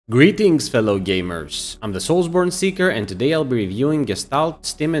Greetings fellow gamers, I'm the Soulsborne Seeker and today I'll be reviewing Gestalt,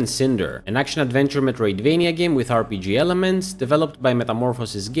 Steam and Cinder, an action-adventure Metroidvania game with RPG elements, developed by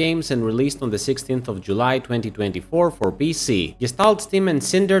Metamorphosis Games and released on the 16th of July 2024 for PC. Gestalt, Steam and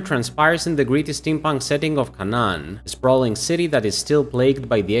Cinder transpires in the gritty steampunk setting of Canaan, a sprawling city that is still plagued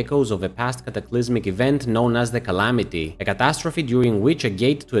by the echoes of a past cataclysmic event known as the Calamity, a catastrophe during which a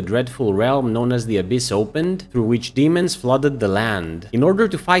gate to a dreadful realm known as the Abyss opened, through which demons flooded the land. In order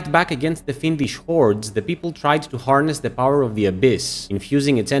to fight back against the fiendish hordes, the people tried to harness the power of the Abyss,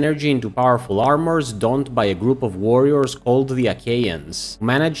 infusing its energy into powerful armors donned by a group of warriors called the Achaeans, who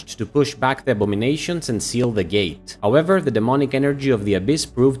managed to push back the abominations and seal the gate. However, the demonic energy of the Abyss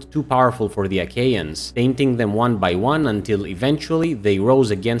proved too powerful for the Achaeans, tainting them one by one until eventually they rose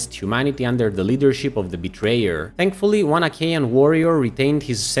against humanity under the leadership of the Betrayer. Thankfully, one Achaean warrior retained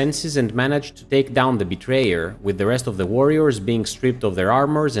his senses and managed to take down the Betrayer, with the rest of the warriors being stripped of their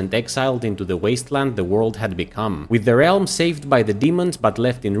armors and exiled into the wasteland the world had become. With the realm saved by the demons but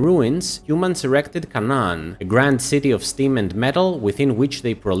left in ruins, humans erected Canaan, a grand city of steam and metal within which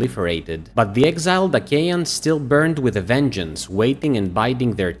they proliferated. But the exiled Achaeans still burned with a vengeance, waiting and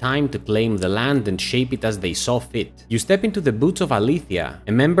biding their time to claim the land and shape it as they saw fit. You step into the boots of Aletheia,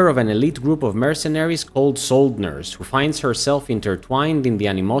 a member of an elite group of mercenaries called Soldners, who finds herself intertwined in the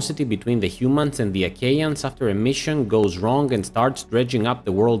animosity between the humans and the Achaeans after a mission goes wrong and starts dredging up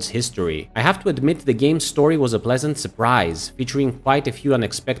the world's history. I have to admit the game's story was a pleasant surprise, featuring quite a few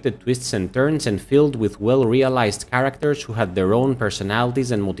unexpected twists and turns and filled with well-realized characters who had their own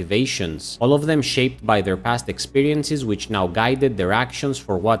personalities and motivations, all of them shaped by their past experiences which now guided their actions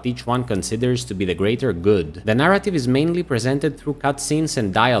for what each one considers to be the greater good. The narrative is mainly presented through cutscenes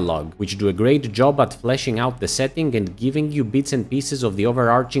and dialogue, which do a great job at fleshing out the setting and giving you bits and pieces of the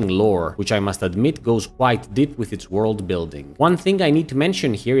overarching lore, which I must admit goes quite deep with its world building. One thing I need to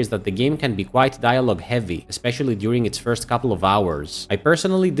mention here is that the game can be quite dialogue heavy, especially during its first couple of hours. I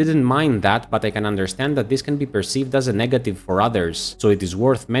personally didn't mind that, but I can understand that this can be perceived as a negative for others, so it is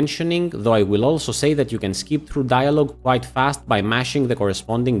worth mentioning, though I will also say that you can skip through dialogue quite fast by mashing the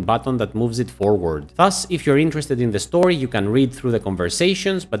corresponding button that moves it forward. Thus, if you're interested in the story, you can read through the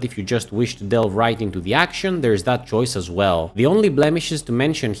conversations, but if you just wish to delve right into the action, there's that choice as well. The only blemishes to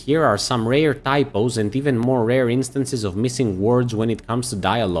mention here are some rare typos and even more rare instances of missing words when it comes to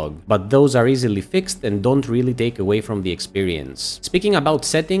dialogue, but those are easily fixed and don't really take away from the experience. Speaking about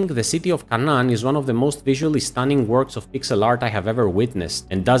setting, the city of Canaan is one of the most visually stunning works of pixel art I have ever witnessed,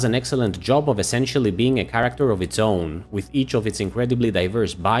 and does an excellent job of essentially being a character of its own, with each of its incredibly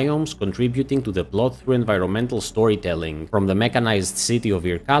diverse biomes contributing to the plot through environmental storytelling, from the mechanized city of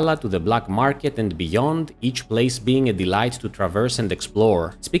Irkala to the black market and beyond, each place being a delight to traverse and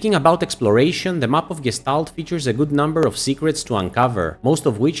explore. Speaking about exploration, the map of Gestalt features a good number of secrets to uncover, most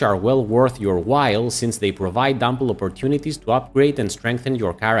of which are well worth your while since they provide ample opportunities to upgrade and strengthen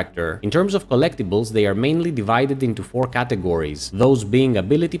your character. In terms of collectibles, they are mainly divided into four categories, those being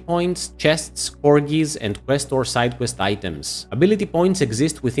ability points, chests, corgis, and quest or side quest items. Ability points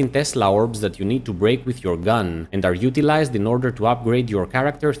exist within Tesla orbs that you need to break with your gun, and are utilized in order to upgrade your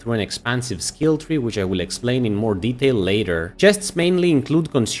character through an expansive skill tree which I will explain in more detail later. Chests mainly include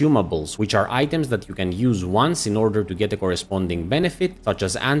consumables, which are items that you can use once in order to get a corresponding benefit, such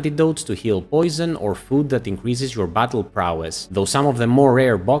as antidotes to heal poison or food that increases your battle prowess, though some of the more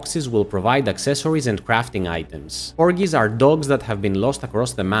rare boxes will provide accessories and crafting items. Corgis are dogs that have been lost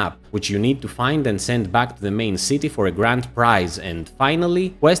across the map, which you need to find and send back to the main city for a grand prize, and finally,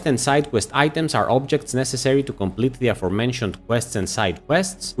 quest and side quest items are objects necessary to complete the aforementioned quests and side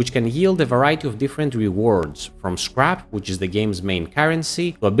quests, which can yield a variety of different rewards, from scrap, which is the game's main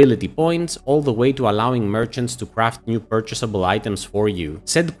currency, to ability points, all the way to allowing merchants to craft new purchasable items for you.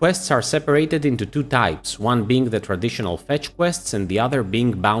 Said quests are separated into two types, one being the traditional fetch quests and the other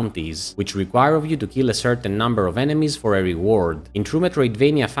being bounties, which require of you to kill a certain number of enemies for a reward. In true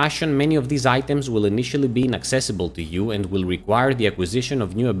Metroidvania fashion, many of these items will initially be inaccessible to you and will require the acquisition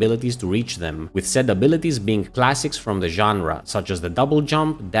of new abilities to reach them, with said abilities being classics from the genre, such as the double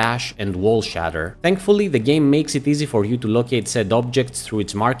jump, dash, and wall shatter. Thankfully, the game makes it easy for you to locate said objects through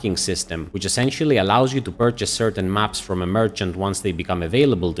its marking system, which essentially allows you to purchase certain maps from a merchant once they become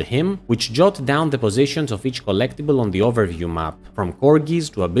available to him, which jot down the positions of each collectible on the overview map, from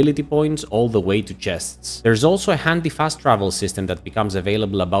corgis to ability points all the way to chests. There's also a handy fast travel system that becomes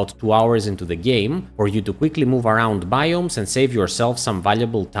available about 2 hours into the game for you to quickly move around biomes and save yourself some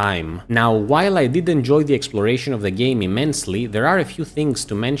valuable time. Now, while I did enjoy the exploration of the game immensely, there are a few things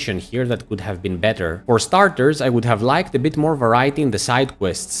to mention here that could have been better. For starters, I would have liked a bit more variety in the side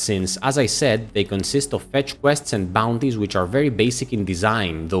quests since, as I said, they consist of fetch quests and bounties which are very basic basic in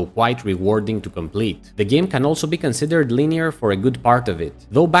design, though quite rewarding to complete. The game can also be considered linear for a good part of it,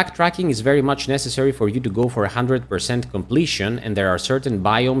 though backtracking is very much necessary for you to go for 100% completion, and there are certain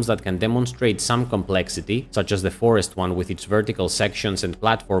biomes that can demonstrate some complexity, such as the forest one with its vertical sections and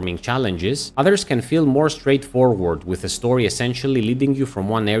platforming challenges. Others can feel more straightforward, with the story essentially leading you from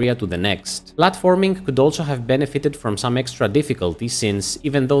one area to the next. Platforming could also have benefited from some extra difficulty, since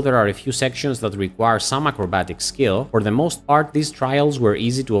even though there are a few sections that require some acrobatic skill, for the most part these trials were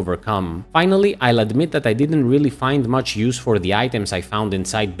easy to overcome. Finally, I'll admit that I didn't really find much use for the items I found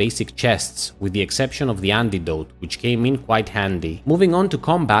inside basic chests, with the exception of the antidote, which came in quite handy. Moving on to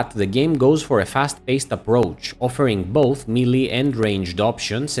combat, the game goes for a fast-paced approach, offering both melee and ranged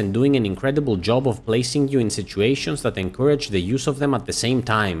options and doing an incredible job of placing you in situations that encourage the use of them at the same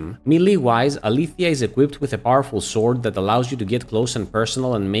time. Melee-wise, Aletheia is equipped with a powerful sword that allows you to get close and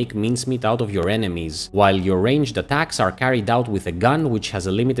personal and make mincemeat out of your enemies, while your ranged attacks are carried out with a gun which has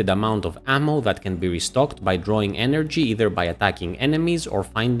a limited amount of ammo that can be restocked by drawing energy either by attacking enemies or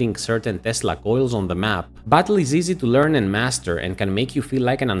finding certain Tesla coils on the map. Battle is easy to learn and master and can make you feel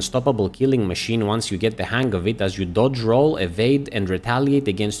like an unstoppable killing machine once you get the hang of it, as you dodge roll, evade and retaliate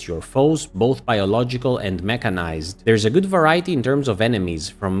against your foes, both biological and mechanized. There's a good variety in terms of enemies,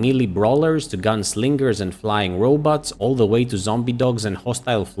 from melee brawlers to gunslingers and flying robots, all the way to zombie dogs and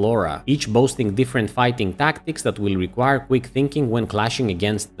hostile flora, each boasting different fighting tactics that will require quick thinking when clashing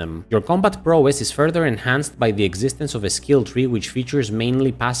against them. Your combat prowess is further enhanced by the existence of a skill tree which features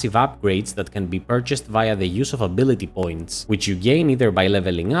mainly passive upgrades that can be purchased via the use of ability points, which you gain either by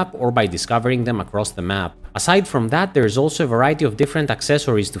leveling up or by discovering them across the map. Aside from that, there is also a variety of different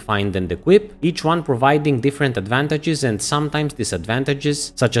accessories to find and equip, each one providing different advantages and sometimes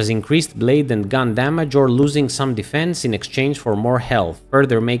disadvantages, such as increased blade and gun damage or losing some defense in exchange for more health,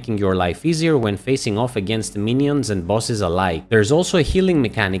 further making your life easier when facing off against minions and bosses alike. There's also a healing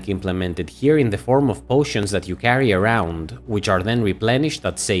mechanic implemented here in the form of potions that you carry around, which are then replenished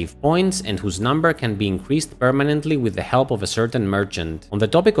at save points and whose number can be increased permanently with the help of a certain merchant. On the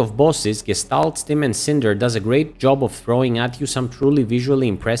topic of bosses, Gestalt, Steam and Cinder does a great job of throwing at you some truly visually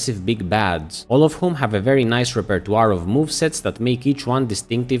impressive big bads, all of whom have a very nice repertoire of movesets that make each one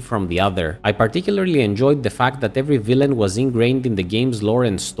distinctive from the other. I particularly enjoyed the fact that every villain was ingrained in the game's lore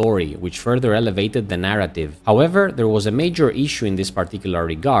and story, which further elevated the narrative. However, there was a major issue in this particular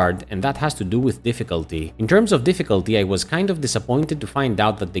regard, and that has to do with difficulty. In terms of difficulty, I was kind of disappointed to find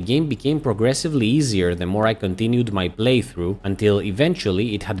out that the game became progressively easier the more I continued my playthrough, until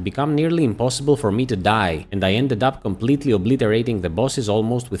eventually it had become nearly impossible for me to die, and I ended up completely obliterating the bosses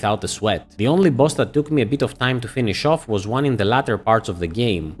almost without a sweat. The only boss that took me a bit of time to finish off was one in the latter parts of the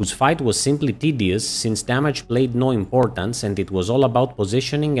game, whose fight was simply tedious since damage played no importance and it was all about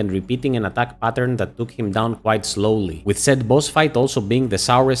positioning and repeating an attack pattern that took him down quite slowly, with said boss fight also being the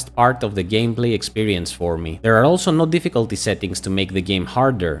sourest part of the gameplay experience for me. There are also no difficulty settings to make the game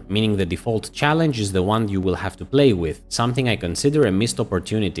harder, meaning the default challenge is the one you will have to play with, something I consider a missed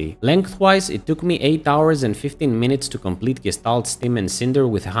opportunity. Lengthwise, it took me 8 hours and 15 minutes to complete Gestalt, Steam and Cinder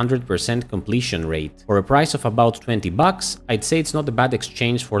with 100% completion rate. For a price of about $20, I'd say it's not a bad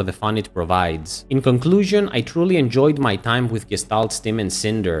exchange for the fun it provides. In conclusion, I truly enjoyed my time with Gestalt, Steam and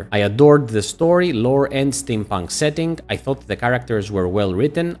Cinder. I adored the story, lore and steampunk setting, I thought the characters were well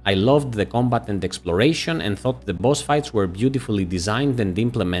written, I loved the combat and exploration and thought the boss fights were beautifully designed and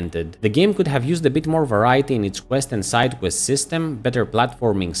implemented. The game could have used a bit more variety in its quest and side quest system, better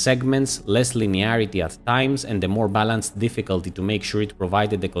platforming segments, less linearity at times and a more balanced difficulty to make sure it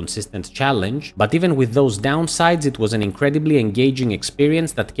provided a consistent challenge, but even with those downsides it was an incredibly engaging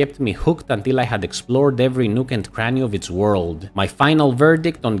experience that kept me hooked until I had explored every nook and cranny of its world. My final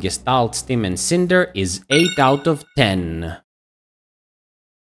verdict on Gestalt, Steam and Cinder is 8 out of 10.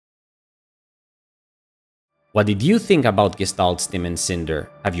 What did you think about Gestalt, Steam and Cinder?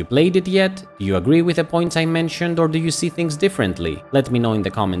 Have you played it yet? Do you agree with the points I mentioned or do you see things differently? Let me know in the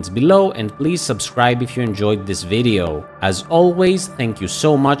comments below and please subscribe if you enjoyed this video. As always, thank you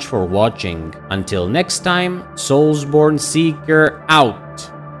so much for watching. Until next time, Soulsborne Seeker out!